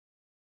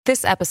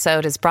This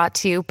episode is brought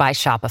to you by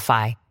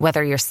Shopify.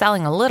 Whether you're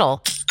selling a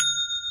little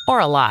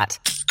or a lot,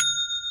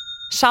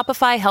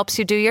 Shopify helps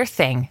you do your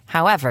thing,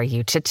 however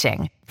you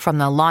cha-ching. From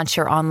the launch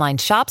your online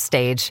shop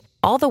stage,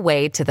 all the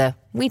way to the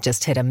we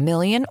just hit 1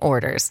 million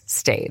orders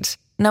stage.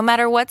 No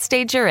matter what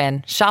stage you're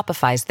in,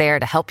 Shopify's there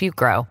to help you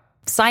grow.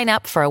 Sign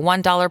up for a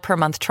 $1 per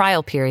month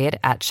trial period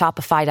at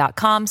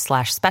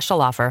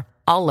shopify.com/special offer,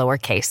 all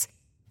lowercase.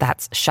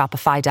 That's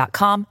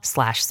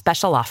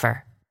shopify.com/special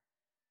offer.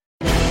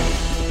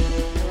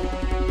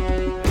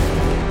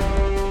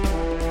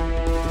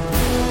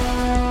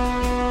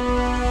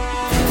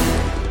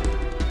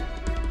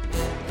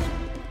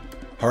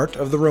 Heart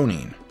of the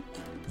Ronin,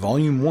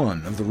 Volume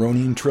 1 of the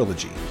Ronin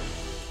Trilogy.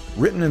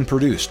 Written and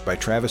produced by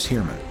Travis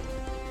Hierman.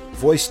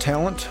 Voice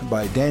talent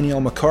by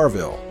Danielle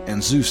McCarville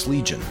and Zeus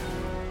Legion.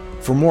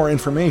 For more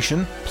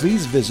information,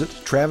 please visit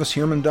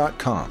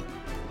TravisHierman.com.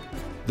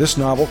 This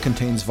novel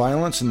contains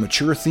violence and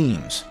mature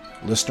themes.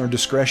 Listener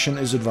discretion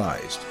is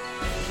advised.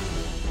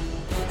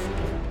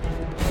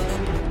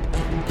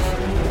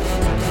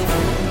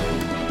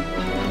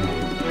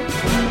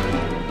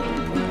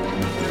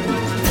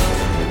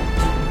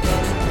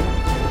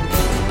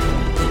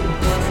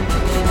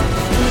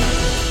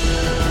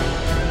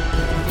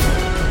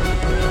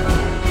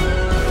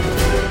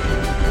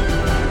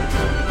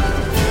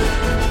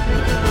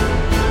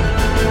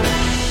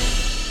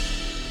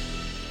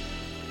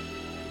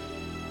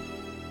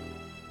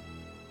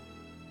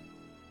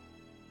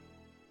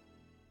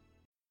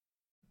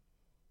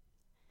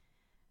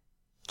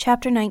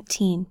 Chapter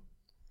 19.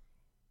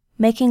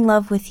 Making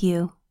love with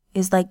you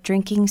is like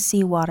drinking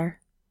seawater.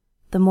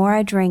 The more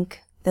I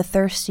drink, the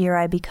thirstier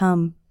I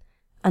become,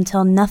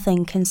 until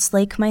nothing can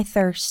slake my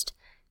thirst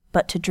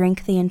but to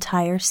drink the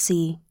entire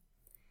sea.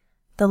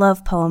 The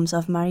Love Poems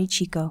of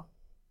Marichiko.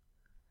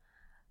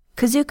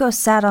 Kazuko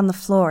sat on the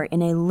floor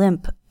in a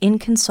limp,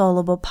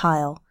 inconsolable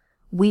pile,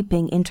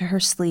 weeping into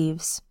her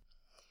sleeves.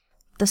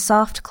 The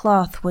soft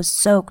cloth was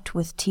soaked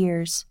with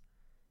tears.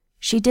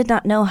 She did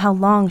not know how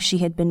long she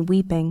had been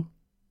weeping.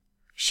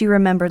 She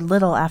remembered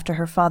little after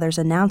her father's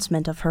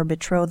announcement of her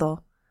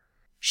betrothal.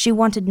 She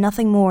wanted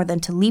nothing more than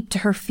to leap to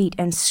her feet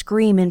and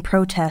scream in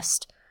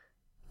protest,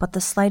 but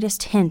the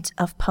slightest hint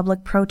of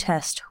public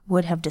protest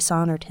would have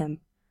dishonored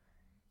him.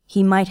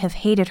 He might have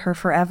hated her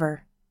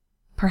forever,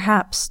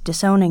 perhaps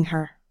disowning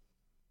her.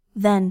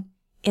 Then,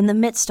 in the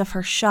midst of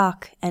her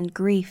shock and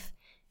grief,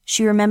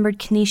 she remembered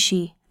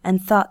Kenishi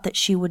and thought that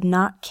she would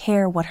not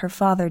care what her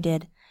father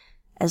did,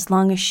 as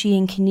long as she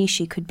and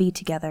Kenishi could be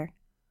together.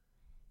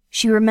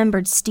 She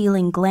remembered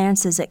stealing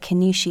glances at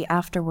Kenishi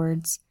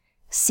afterwards,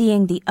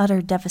 seeing the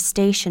utter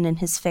devastation in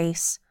his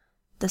face,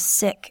 the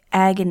sick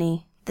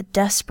agony, the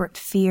desperate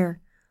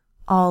fear,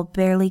 all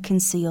barely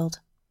concealed.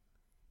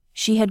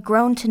 She had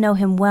grown to know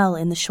him well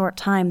in the short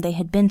time they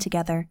had been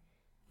together,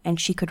 and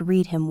she could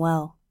read him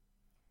well.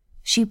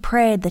 She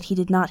prayed that he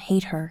did not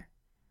hate her.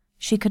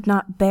 She could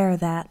not bear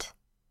that.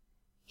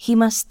 He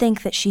must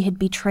think that she had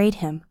betrayed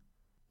him.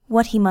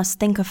 What he must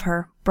think of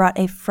her brought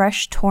a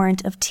fresh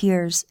torrent of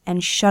tears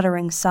and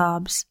shuddering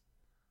sobs.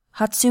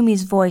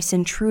 Hatsumi's voice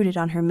intruded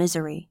on her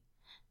misery.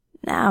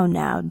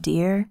 Now,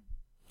 dear,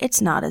 it's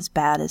not as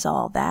bad as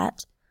all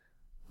that.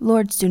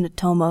 Lord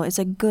Tsunetomo is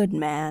a good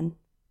man.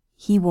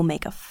 He will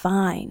make a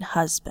fine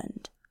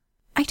husband.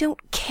 I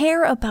don't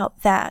care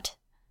about that,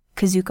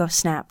 Kazuko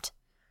snapped.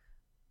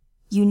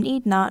 You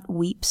need not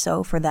weep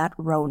so for that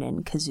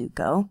Ronin,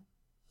 Kazuko.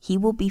 He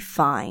will be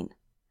fine.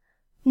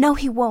 No,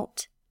 he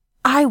won't.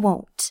 I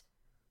won't.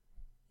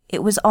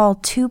 It was all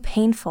too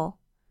painful.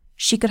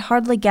 She could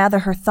hardly gather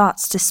her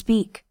thoughts to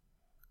speak.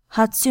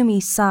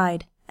 Hatsumi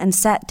sighed and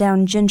sat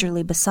down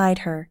gingerly beside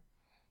her.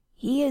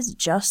 He is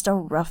just a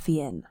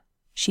ruffian.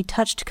 She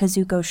touched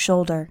Kazuko's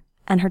shoulder,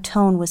 and her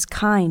tone was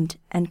kind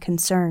and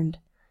concerned.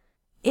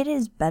 It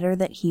is better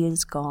that he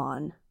is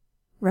gone.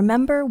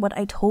 Remember what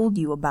I told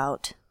you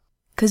about.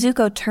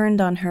 Kazuko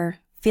turned on her,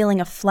 feeling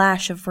a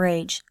flash of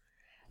rage.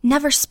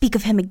 Never speak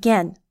of him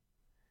again.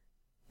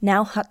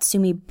 Now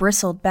Hatsumi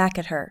bristled back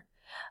at her.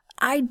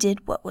 I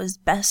did what was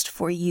best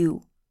for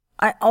you.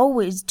 I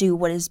always do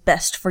what is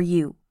best for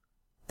you.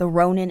 The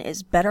Ronin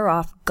is better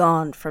off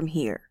gone from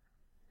here.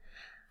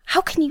 How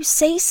can you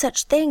say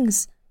such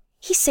things?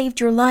 He saved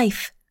your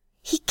life.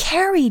 He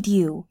carried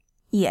you.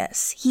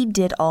 Yes, he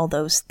did all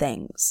those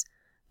things.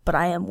 But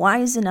I am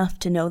wise enough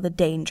to know the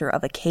danger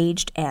of a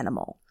caged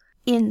animal.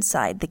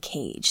 Inside the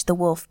cage, the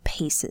wolf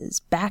paces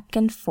back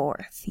and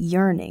forth,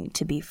 yearning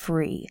to be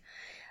free,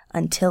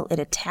 until it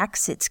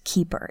attacks its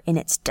keeper in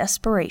its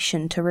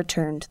desperation to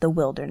return to the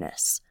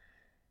wilderness.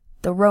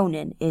 The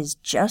Ronin is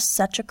just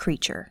such a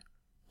creature.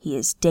 He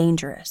is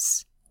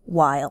dangerous,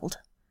 wild.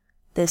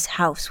 This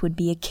house would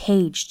be a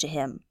cage to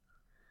him.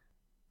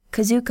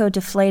 Kazuko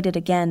deflated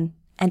again,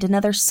 and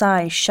another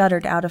sigh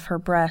shuddered out of her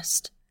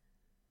breast.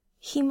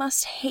 He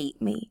must hate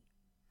me.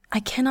 I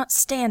cannot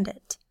stand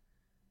it.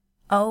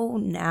 Oh,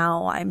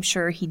 now I'm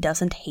sure he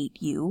doesn't hate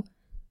you.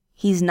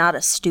 He's not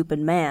a stupid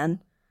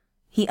man.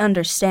 He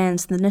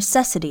understands the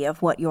necessity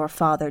of what your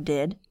father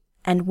did,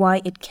 and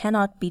why it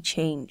cannot be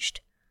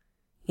changed.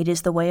 It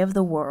is the way of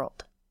the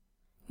world.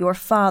 Your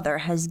father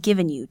has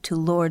given you to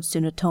Lord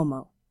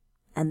Tsunetomo,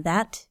 and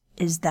that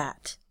is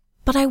that."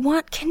 "But I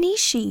want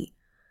Kanishi!"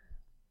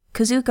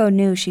 Kazuko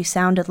knew she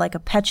sounded like a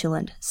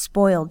petulant,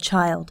 spoiled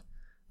child,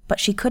 but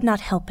she could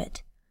not help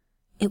it.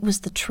 It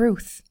was the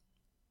truth.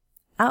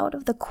 "Out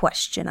of the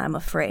question, I'm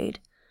afraid.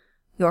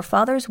 Your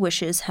father's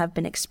wishes have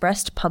been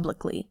expressed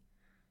publicly.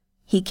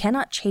 He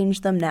cannot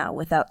change them now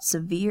without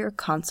severe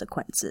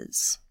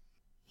consequences.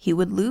 He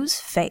would lose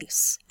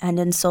face and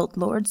insult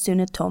Lord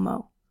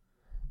Tsunetomo.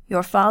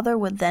 Your father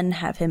would then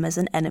have him as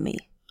an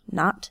enemy,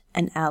 not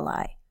an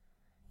ally.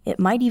 It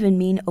might even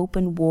mean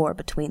open war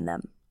between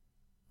them.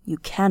 You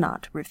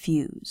cannot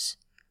refuse."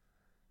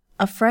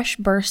 A fresh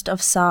burst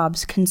of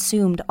sobs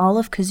consumed all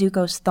of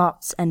Kazuko's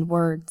thoughts and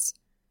words.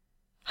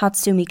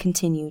 Hatsumi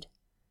continued,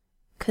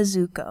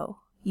 "Kazuko,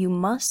 you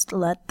must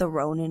let the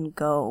Ronin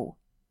go.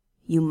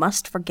 You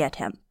must forget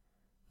him.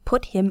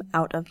 Put him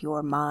out of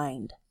your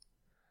mind."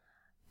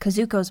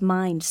 Kazuko's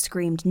mind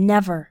screamed,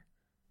 "Never!"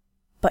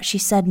 But she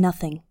said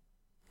nothing,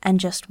 and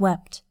just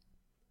wept.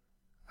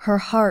 Her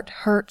heart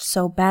hurt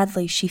so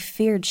badly she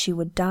feared she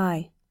would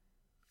die.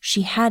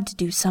 She had to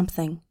do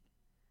something.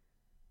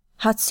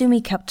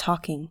 Hatsumi kept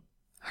talking,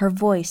 her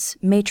voice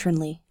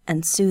matronly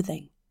and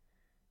soothing.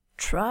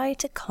 "Try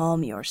to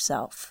calm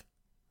yourself.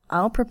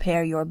 I'll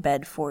prepare your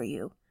bed for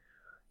you.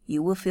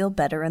 You will feel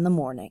better in the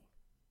morning.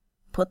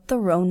 Put the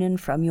Ronin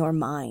from your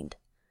mind.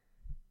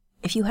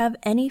 If you have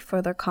any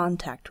further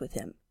contact with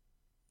him,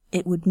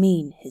 it would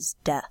mean his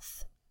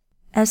death."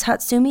 As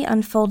Hatsumi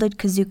unfolded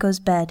Kazuko's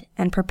bed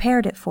and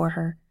prepared it for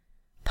her,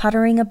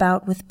 puttering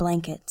about with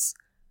blankets,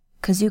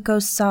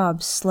 Kazuko's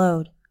sobs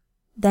slowed,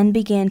 then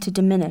began to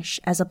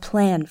diminish as a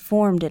plan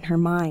formed in her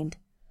mind.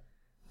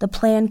 The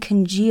plan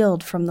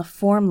congealed from the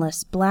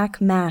formless black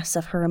mass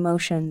of her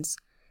emotions,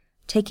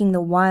 taking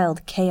the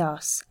wild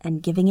chaos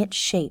and giving it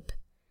shape,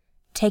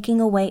 taking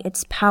away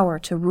its power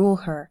to rule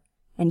her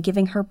and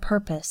giving her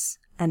purpose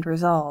and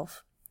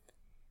resolve.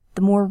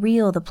 The more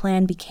real the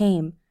plan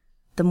became,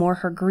 the more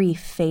her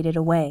grief faded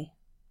away.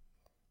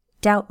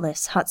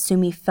 Doubtless,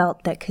 Hatsumi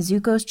felt that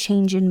Kazuko's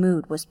change in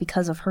mood was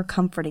because of her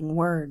comforting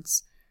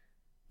words.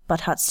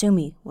 But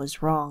Hatsumi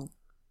was wrong.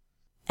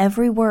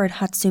 Every word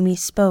Hatsumi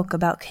spoke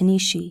about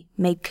Kanishi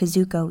made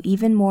Kazuko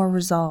even more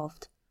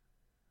resolved.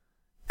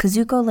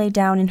 Kazuko lay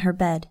down in her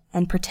bed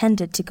and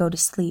pretended to go to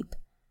sleep.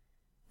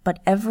 But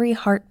every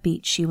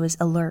heartbeat she was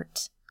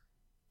alert.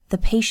 The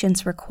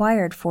patience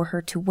required for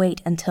her to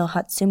wait until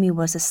Hatsumi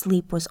was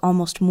asleep was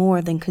almost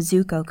more than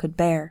Kazuko could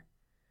bear.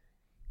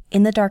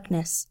 In the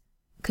darkness,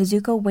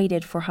 Kazuko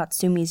waited for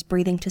Hatsumi's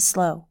breathing to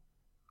slow,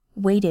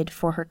 waited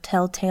for her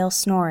telltale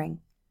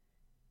snoring.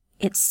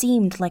 It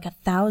seemed like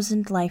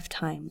 1,000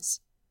 lifetimes.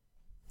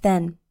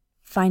 Then,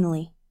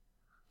 finally,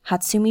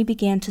 Hatsumi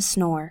began to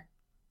snore,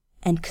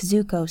 and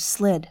Kazuko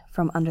slid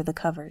from under the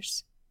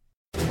covers.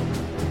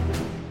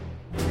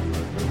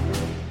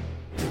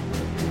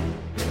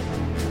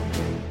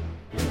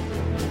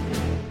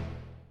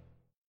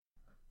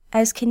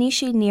 As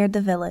Kanishi neared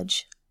the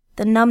village,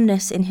 the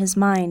numbness in his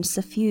mind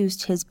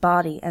suffused his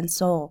body and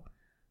soul.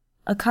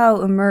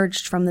 Akao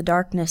emerged from the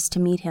darkness to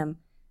meet him,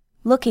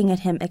 looking at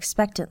him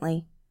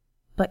expectantly,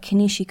 but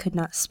Kanishi could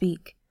not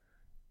speak.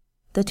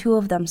 The two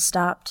of them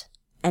stopped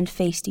and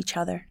faced each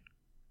other.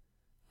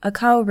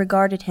 Akao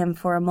regarded him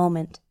for a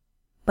moment,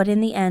 but in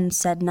the end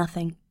said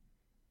nothing.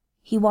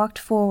 He walked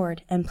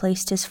forward and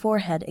placed his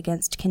forehead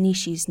against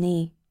Kanishi's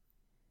knee.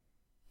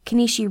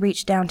 Kanishi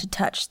reached down to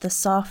touch the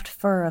soft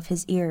fur of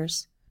his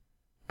ears,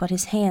 but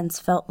his hands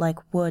felt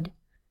like wood.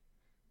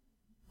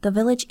 The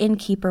village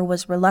innkeeper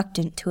was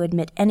reluctant to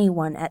admit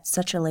anyone at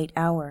such a late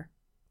hour,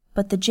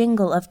 but the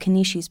jingle of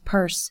Kanishi's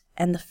purse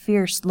and the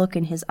fierce look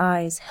in his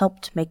eyes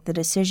helped make the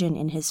decision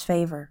in his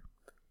favor.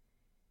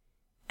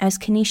 As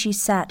Kanishi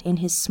sat in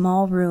his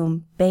small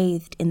room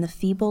bathed in the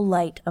feeble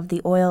light of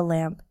the oil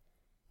lamp,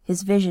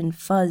 his vision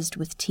fuzzed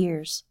with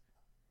tears.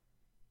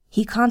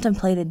 He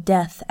contemplated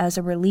death as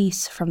a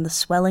release from the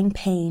swelling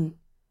pain,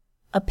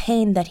 a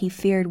pain that he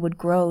feared would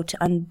grow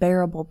to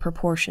unbearable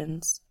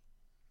proportions.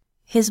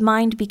 His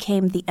mind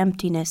became the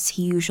emptiness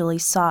he usually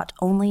sought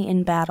only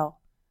in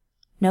battle.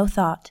 No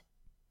thought,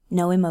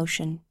 no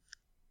emotion.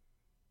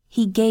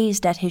 He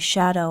gazed at his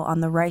shadow on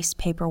the rice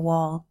paper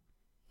wall.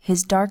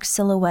 His dark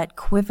silhouette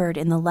quivered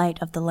in the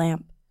light of the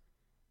lamp.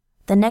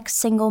 The next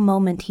single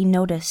moment he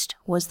noticed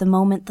was the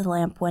moment the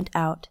lamp went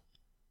out.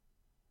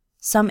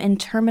 Some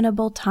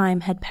interminable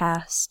time had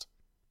passed.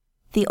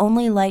 The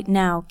only light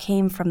now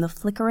came from the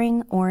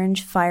flickering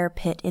orange fire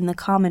pit in the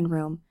common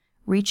room,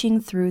 reaching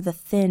through the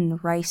thin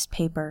rice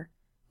paper,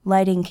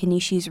 lighting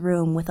Kanishi's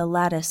room with a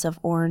lattice of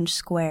orange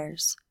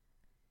squares.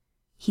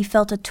 He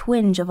felt a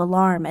twinge of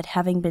alarm at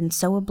having been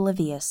so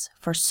oblivious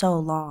for so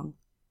long.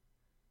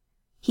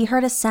 He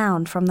heard a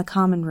sound from the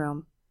common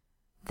room,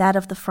 that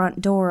of the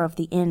front door of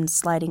the inn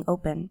sliding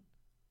open.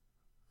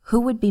 Who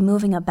would be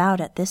moving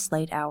about at this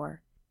late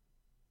hour?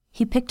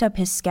 He picked up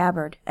his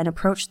scabbard and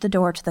approached the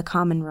door to the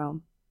common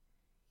room.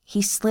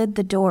 He slid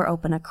the door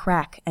open a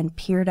crack and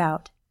peered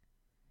out.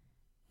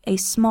 A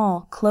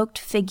small, cloaked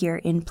figure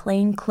in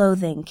plain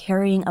clothing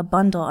carrying a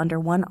bundle under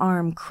one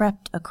arm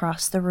crept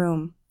across the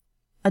room.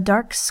 A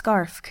dark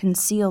scarf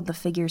concealed the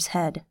figure's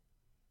head.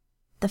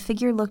 The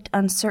figure looked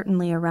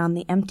uncertainly around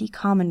the empty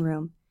common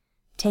room,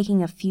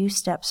 taking a few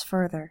steps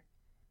further.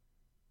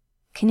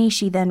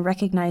 Kanishi then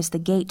recognized the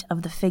gait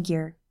of the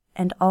figure,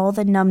 and all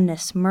the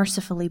numbness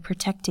mercifully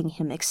protecting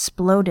him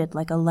exploded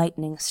like a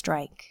lightning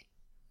strike.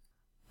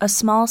 A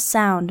small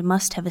sound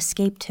must have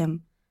escaped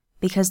him,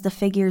 because the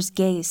figure's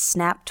gaze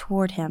snapped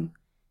toward him,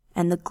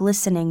 and the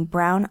glistening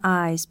brown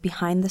eyes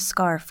behind the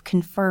scarf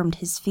confirmed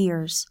his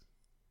fears.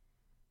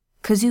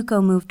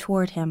 Kazuko moved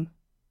toward him,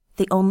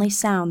 the only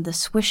sound the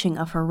swishing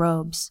of her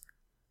robes.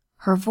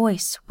 Her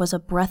voice was a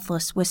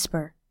breathless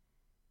whisper.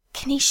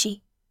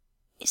 "Kanishi,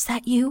 is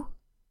that you?"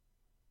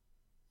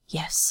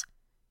 "Yes,"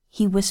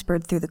 he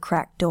whispered through the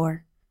cracked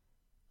door.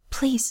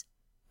 "Please,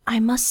 I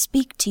must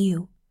speak to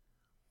you."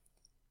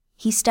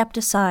 He stepped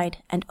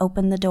aside and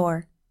opened the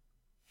door.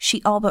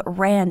 She all but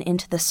ran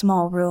into the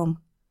small room.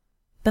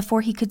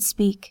 Before he could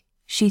speak,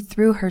 she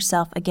threw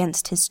herself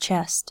against his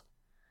chest.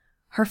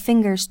 Her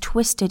fingers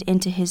twisted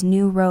into his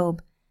new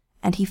robe,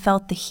 and he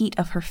felt the heat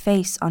of her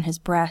face on his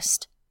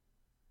breast.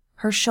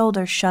 Her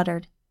shoulders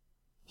shuddered.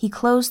 He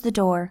closed the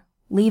door,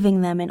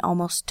 leaving them in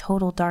almost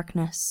total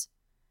darkness.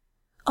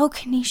 "Oh,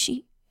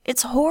 Kanishi,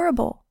 it's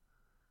horrible."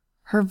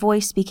 Her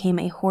voice became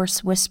a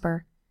hoarse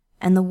whisper,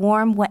 and the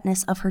warm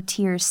wetness of her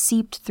tears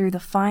seeped through the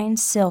fine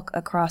silk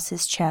across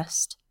his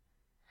chest.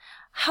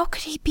 "How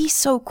could he be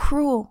so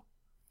cruel?"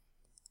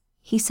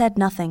 He said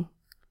nothing.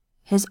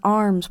 His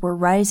arms were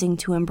rising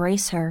to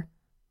embrace her,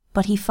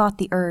 but he fought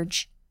the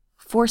urge,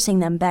 forcing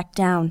them back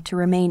down to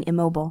remain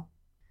immobile.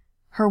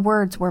 Her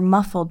words were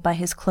muffled by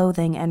his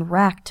clothing and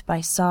racked by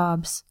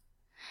sobs.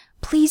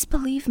 "Please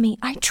believe me,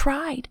 I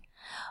tried.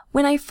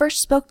 When I first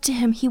spoke to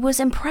him, he was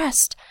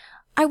impressed.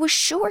 I was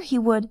sure he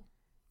would.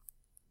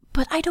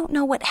 But I don't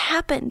know what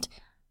happened.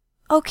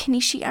 Oh,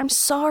 Kanishi, I'm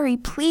sorry.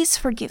 Please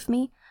forgive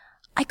me.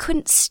 I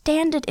couldn't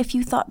stand it if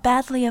you thought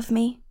badly of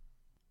me."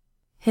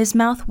 His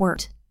mouth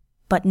worked,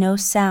 but no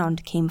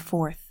sound came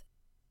forth.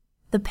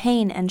 The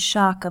pain and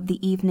shock of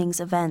the evening's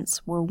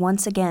events were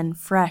once again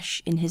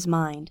fresh in his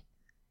mind.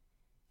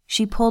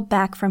 She pulled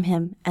back from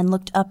him and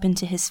looked up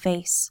into his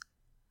face.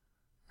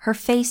 Her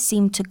face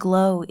seemed to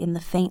glow in the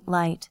faint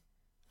light,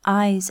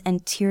 eyes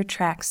and tear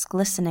tracks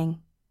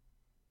glistening.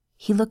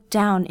 He looked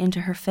down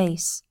into her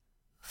face,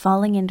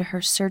 falling into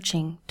her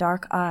searching,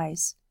 dark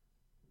eyes.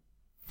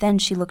 Then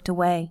she looked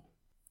away.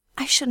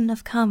 "I shouldn't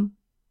have come.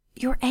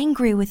 You're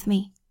angry with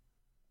me."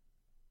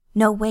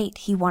 "No, wait,"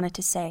 he wanted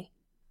to say.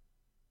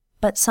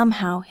 But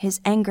somehow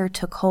his anger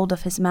took hold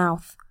of his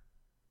mouth.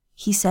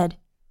 He said,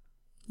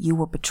 "You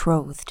were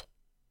betrothed,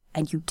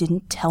 and you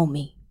didn't tell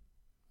me."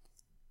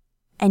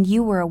 "And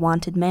you were a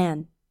wanted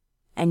man,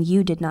 and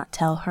you did not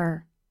tell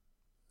her."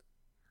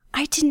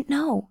 "I didn't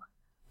know.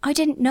 I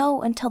didn't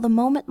know until the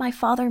moment my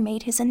father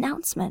made his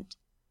announcement."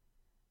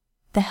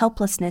 The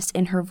helplessness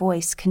in her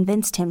voice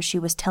convinced him she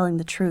was telling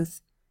the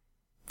truth.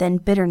 Then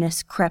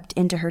bitterness crept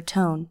into her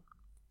tone.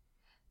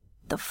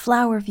 "The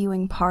flower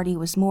viewing party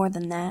was more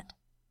than that.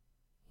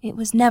 It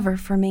was never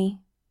for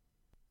me."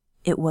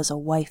 "It was a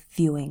wife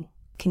viewing,"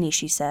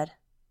 Kanishi said.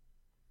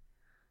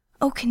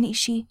 "Oh,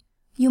 Kanishi,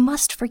 you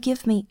must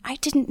forgive me. I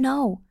didn't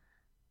know.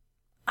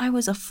 I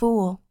was a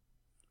fool."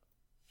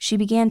 She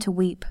began to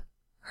weep,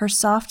 her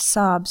soft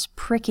sobs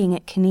pricking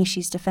at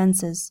Kanishi's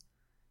defenses.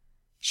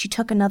 She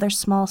took another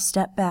small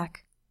step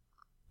back.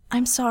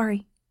 "I'm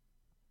sorry.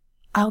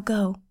 I'll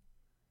go."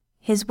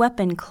 His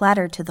weapon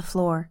clattered to the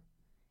floor.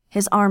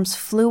 His arms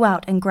flew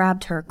out and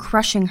grabbed her,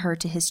 crushing her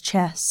to his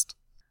chest.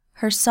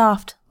 Her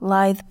soft,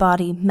 lithe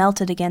body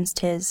melted against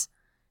his,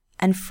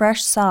 and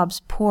fresh sobs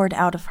poured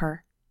out of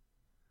her.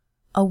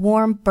 A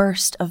warm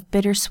burst of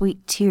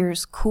bittersweet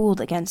tears cooled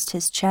against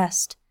his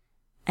chest,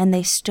 and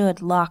they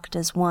stood locked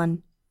as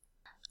one.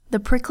 The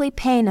prickly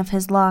pain of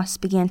his loss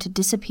began to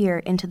disappear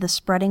into the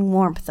spreading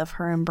warmth of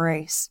her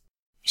embrace.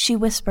 She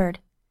whispered,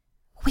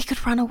 "We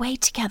could run away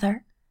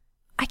together.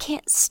 I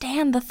can't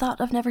stand the thought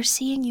of never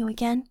seeing you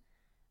again.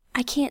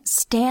 I can't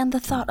stand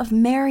the thought of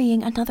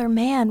marrying another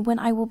man when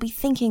I will be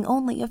thinking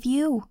only of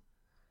you."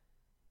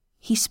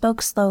 He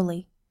spoke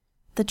slowly,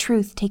 the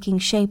truth taking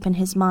shape in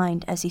his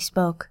mind as he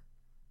spoke.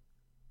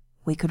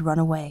 "We could run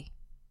away,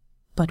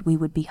 but we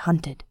would be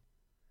hunted.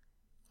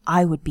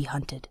 I would be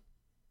hunted.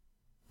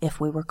 If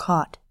we were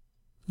caught,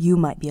 you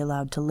might be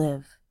allowed to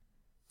live,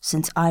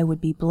 since I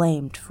would be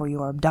blamed for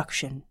your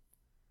abduction.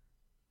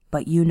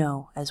 But you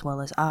know as well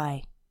as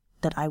I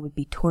that I would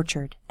be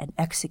tortured and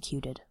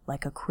executed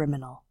like a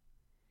criminal.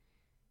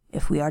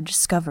 If we are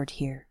discovered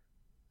here,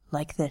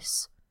 like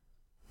this,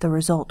 the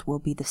result will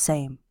be the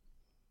same."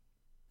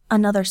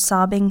 Another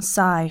sobbing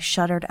sigh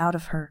shuddered out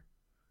of her.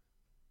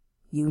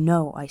 "You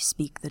know I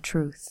speak the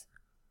truth."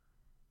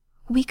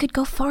 "We could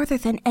go farther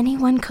than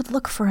anyone could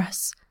look for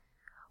us.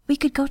 We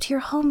could go to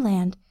your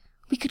homeland.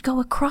 We could go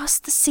across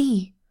the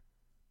sea."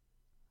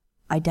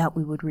 "I doubt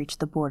we would reach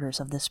the borders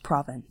of this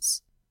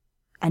province.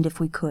 And if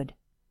we could,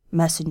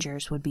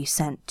 Messengers would be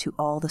sent to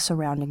all the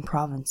surrounding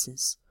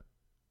provinces.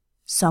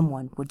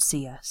 Someone would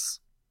see us.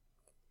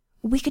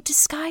 We could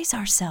disguise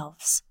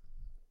ourselves.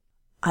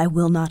 I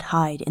will not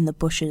hide in the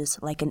bushes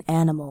like an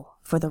animal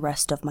for the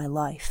rest of my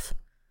life.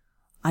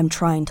 I'm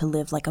trying to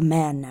live like a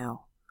man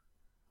now.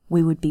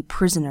 We would be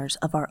prisoners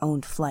of our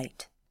own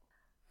flight.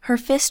 Her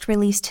fist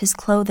released his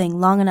clothing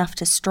long enough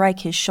to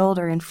strike his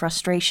shoulder in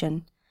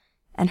frustration,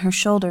 and her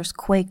shoulders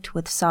quaked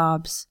with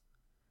sobs.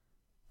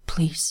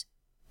 Please,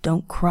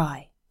 don't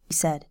cry, he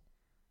said.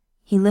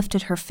 He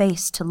lifted her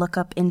face to look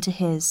up into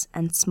his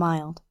and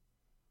smiled.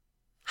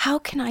 How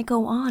can I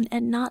go on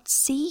and not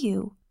see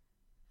you?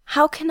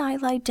 How can I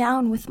lie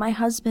down with my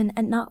husband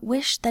and not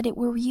wish that it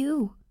were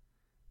you?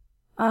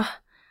 A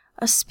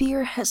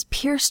spear has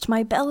pierced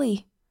my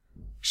belly,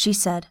 she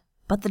said,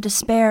 but the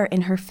despair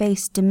in her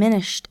face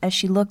diminished as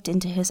she looked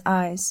into his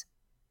eyes.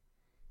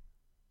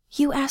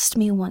 You asked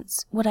me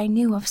once what I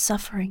knew of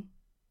suffering.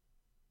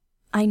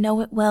 I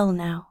know it well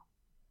now.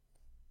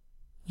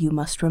 You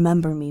must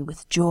remember me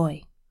with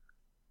joy.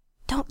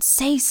 Don't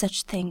say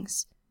such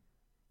things.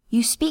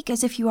 You speak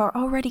as if you are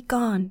already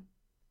gone.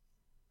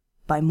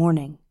 By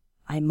morning,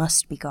 I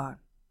must be gone.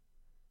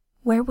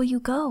 Where will you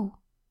go?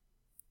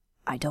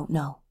 I don't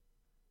know.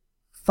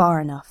 Far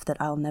enough that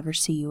I'll never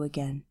see you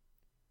again.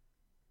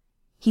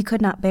 He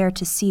could not bear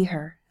to see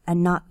her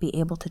and not be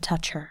able to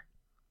touch her.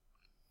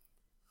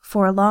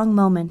 For a long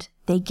moment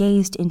they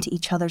gazed into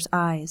each other's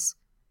eyes.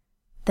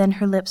 Then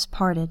her lips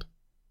parted,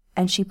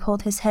 and she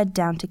pulled his head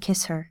down to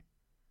kiss her.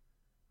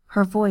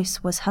 Her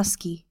voice was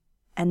husky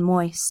and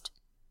moist.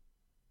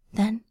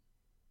 Then,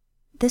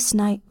 this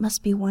night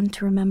must be one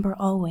to remember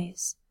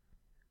always.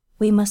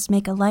 We must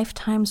make a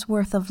lifetime's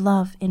worth of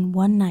love in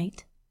one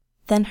night.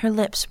 Then her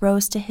lips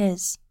rose to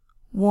his,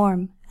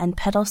 warm and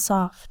petal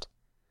soft.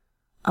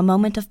 A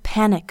moment of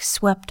panic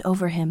swept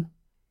over him.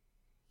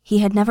 He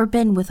had never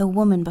been with a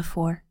woman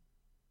before.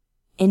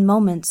 In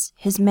moments,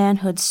 his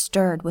manhood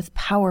stirred with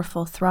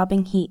powerful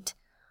throbbing heat,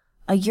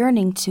 a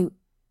yearning to...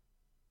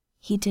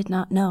 He did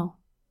not know.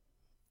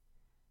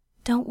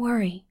 Don't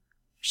worry,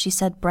 she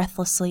said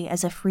breathlessly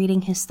as if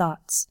reading his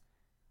thoughts.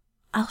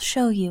 I'll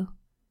show you.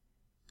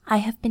 I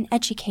have been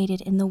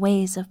educated in the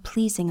ways of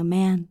pleasing a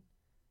man.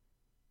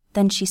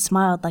 Then she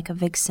smiled like a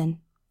vixen.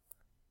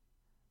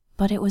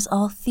 But it was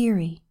all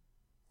theory,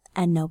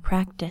 and no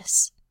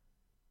practice.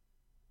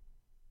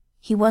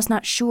 He was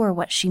not sure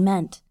what she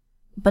meant,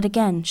 but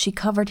again she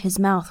covered his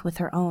mouth with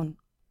her own.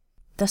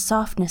 The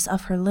softness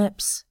of her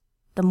lips,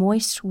 the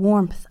moist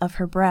warmth of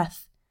her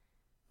breath,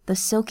 the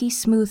silky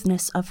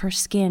smoothness of her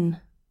skin,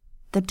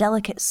 the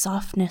delicate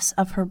softness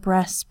of her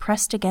breasts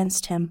pressed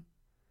against him.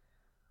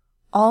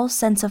 All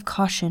sense of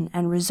caution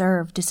and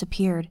reserve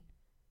disappeared.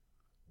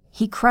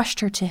 He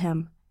crushed her to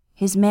him,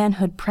 his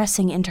manhood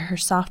pressing into her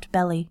soft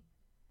belly.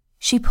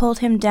 She pulled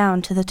him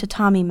down to the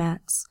tatami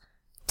mats,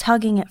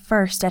 tugging at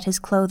first at his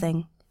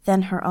clothing,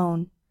 then her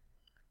own.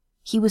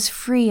 He was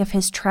free of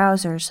his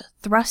trousers,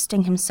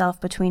 thrusting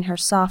himself between her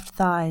soft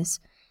thighs,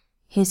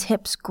 his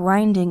hips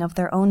grinding of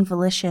their own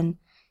volition,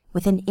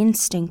 with an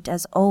instinct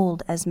as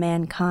old as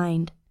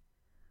mankind.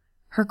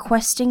 Her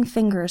questing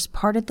fingers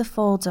parted the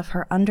folds of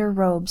her under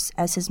robes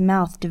as his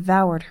mouth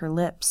devoured her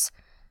lips,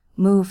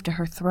 moved to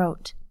her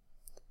throat.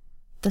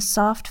 The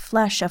soft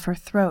flesh of her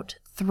throat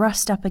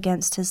thrust up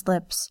against his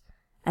lips,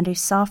 and a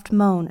soft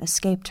moan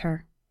escaped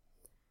her.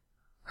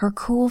 Her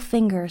cool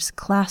fingers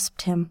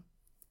clasped him.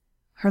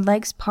 Her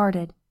legs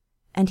parted,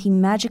 and he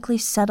magically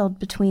settled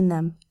between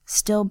them,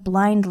 still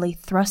blindly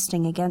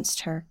thrusting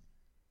against her.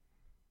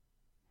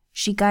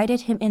 She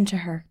guided him into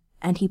her,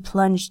 and he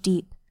plunged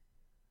deep.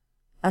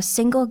 A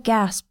single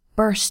gasp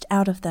burst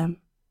out of them.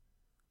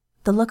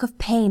 The look of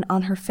pain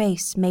on her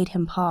face made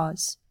him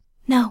pause.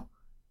 No,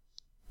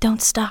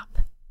 don't stop,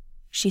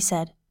 she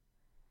said.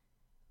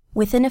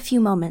 Within a few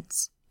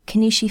moments,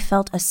 Kanishi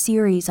felt a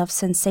series of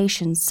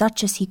sensations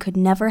such as he could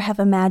never have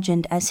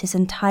imagined as his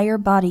entire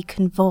body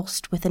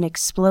convulsed with an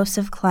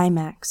explosive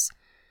climax.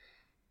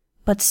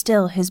 But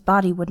still his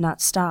body would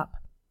not stop.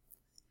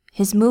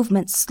 His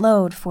movements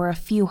slowed for a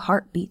few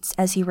heartbeats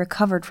as he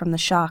recovered from the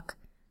shock,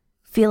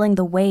 feeling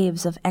the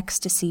waves of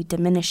ecstasy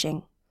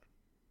diminishing.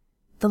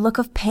 The look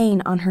of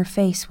pain on her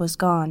face was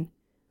gone,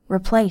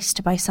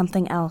 replaced by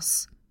something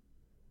else.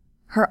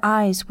 Her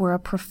eyes were a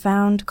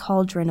profound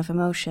cauldron of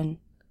emotion.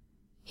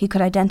 He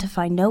could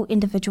identify no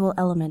individual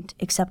element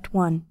except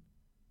one: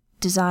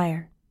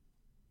 desire.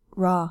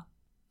 Raw,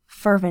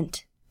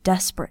 fervent,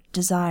 desperate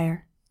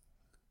desire.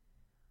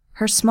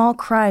 Her small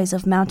cries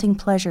of mounting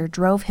pleasure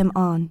drove him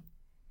on.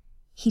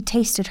 He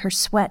tasted her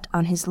sweat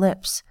on his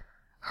lips,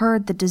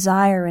 heard the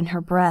desire in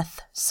her breath,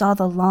 saw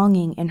the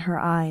longing in her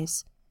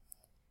eyes.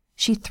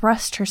 She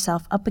thrust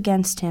herself up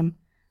against him,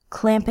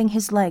 clamping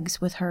his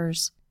legs with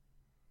hers.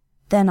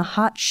 Then a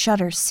hot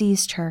shudder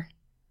seized her.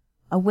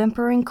 A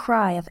whimpering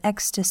cry of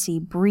ecstasy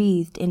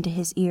breathed into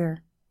his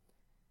ear.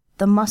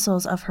 The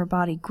muscles of her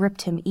body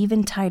gripped him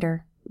even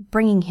tighter,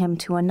 bringing him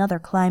to another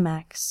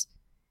climax.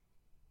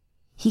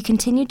 He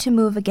continued to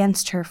move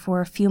against her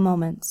for a few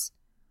moments,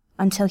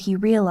 until he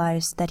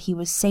realized that he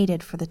was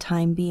sated for the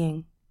time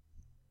being.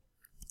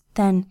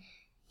 Then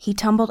he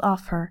tumbled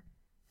off her,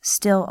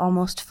 still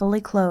almost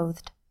fully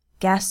clothed,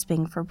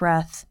 gasping for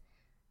breath,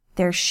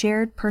 their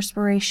shared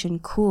perspiration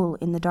cool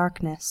in the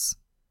darkness.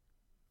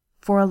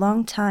 For a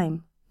long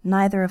time,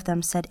 neither of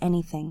them said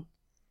anything.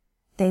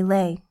 They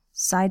lay,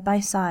 side by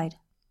side,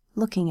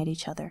 looking at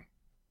each other.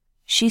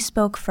 She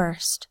spoke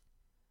first.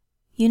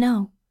 "You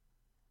know,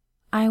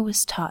 I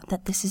was taught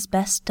that this is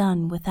best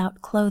done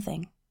without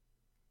clothing."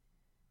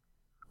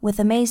 With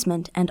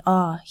amazement and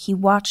awe, he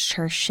watched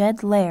her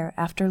shed layer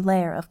after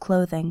layer of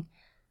clothing,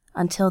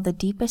 until the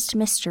deepest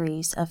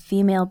mysteries of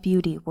female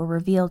beauty were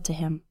revealed to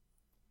him.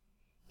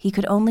 He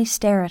could only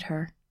stare at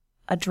her,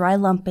 a dry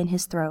lump in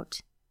his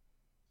throat.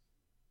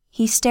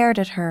 He stared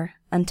at her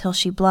until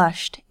she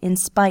blushed in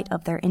spite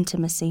of their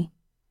intimacy.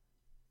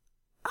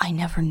 "I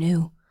never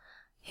knew."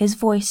 His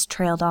voice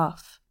trailed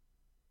off.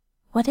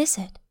 "What is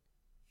it?"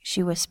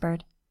 she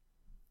whispered.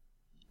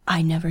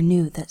 "I never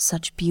knew that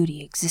such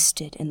beauty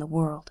existed in the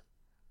world,"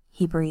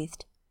 he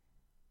breathed.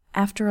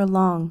 After a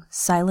long,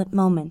 silent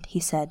moment, he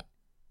said,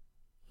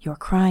 "You're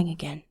crying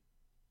again.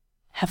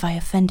 Have I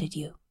offended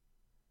you?"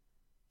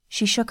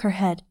 She shook her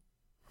head,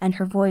 and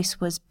her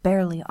voice was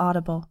barely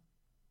audible.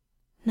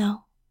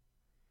 "No."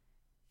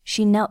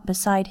 She knelt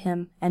beside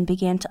him and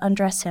began to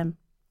undress him.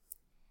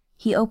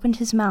 He opened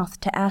his mouth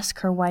to ask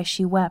her why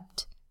she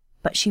wept,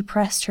 but she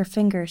pressed her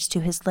fingers to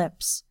his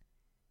lips.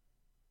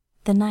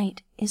 "The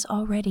night is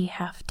already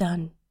half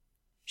done,"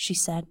 she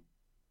said.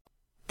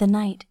 "The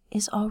night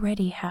is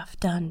already half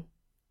done,"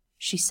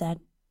 she said.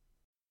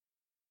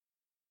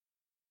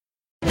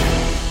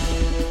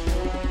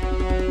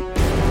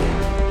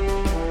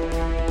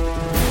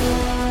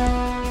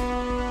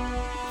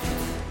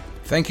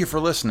 Thank you for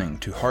listening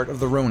to Heart of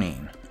the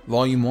Ronin,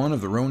 Volume 1 of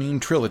the Ronin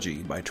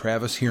Trilogy by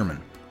Travis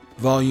Hierman.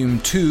 Volume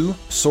 2,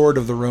 Sword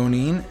of the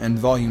Ronin, and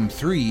Volume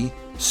 3,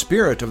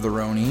 Spirit of the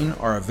Ronin,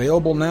 are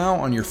available now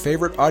on your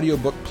favorite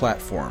audiobook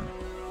platform.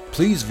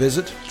 Please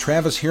visit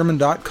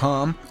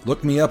TravisHierman.com,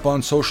 look me up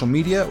on social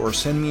media, or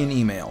send me an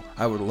email.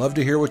 I would love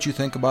to hear what you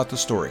think about the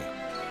story.